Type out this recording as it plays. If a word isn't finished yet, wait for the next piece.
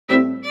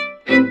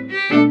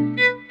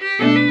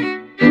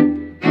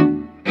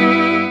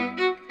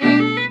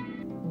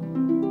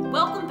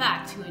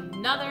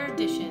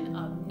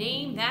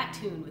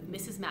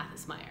Mrs.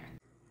 Mathesmeyer.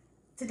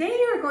 Today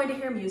you are going to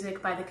hear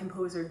music by the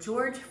composer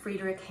George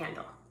Friedrich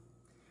Handel.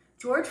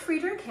 George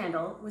Friedrich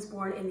Handel was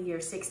born in the year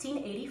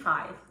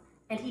 1685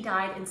 and he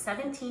died in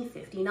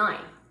 1759,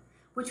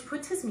 which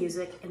puts his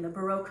music in the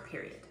Baroque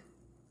period.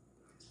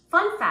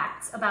 Fun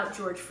facts about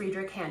George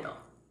Friedrich Handel.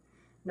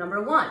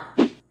 Number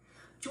 1.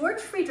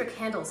 George Friedrich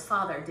Handel's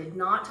father did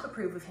not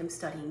approve of him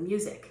studying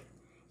music.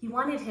 He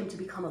wanted him to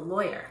become a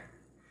lawyer.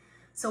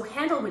 So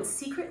Handel would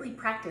secretly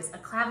practice a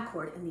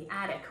clavichord in the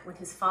attic when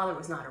his father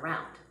was not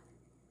around.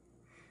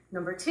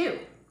 Number 2.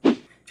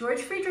 George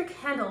Friedrich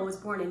Handel was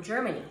born in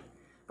Germany,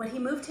 but he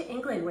moved to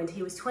England when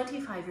he was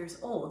 25 years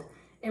old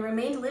and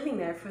remained living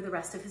there for the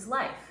rest of his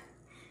life.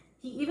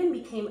 He even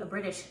became a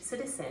British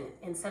citizen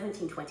in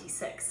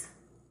 1726.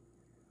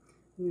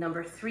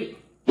 Number 3.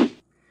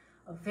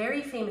 A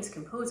very famous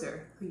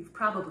composer, who you've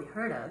probably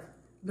heard of,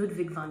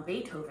 Ludwig van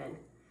Beethoven,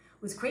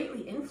 was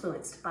greatly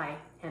influenced by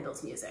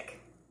Handel's music.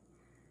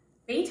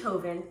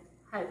 Beethoven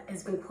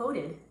has been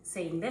quoted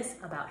saying this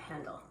about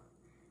Handel: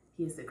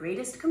 "He is the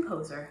greatest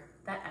composer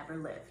that ever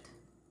lived."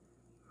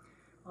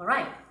 All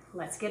right,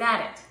 let's get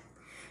at it.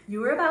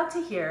 You are about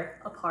to hear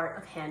a part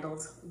of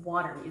Handel's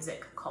water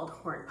music called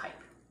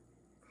Hornpipe.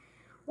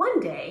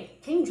 One day,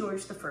 King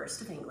George I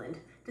of England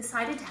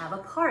decided to have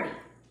a party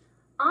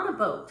on a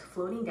boat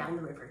floating down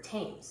the River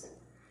Thames.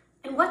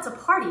 And what's a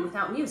party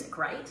without music,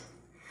 right?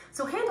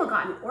 So Handel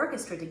got an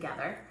orchestra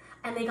together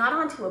and they got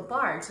onto a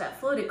barge that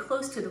floated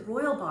close to the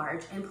royal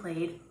barge and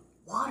played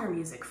water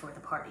music for the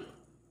party.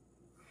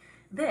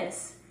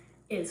 This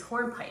is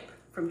Hornpipe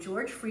from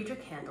George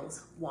Friedrich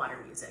Handel's water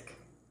music.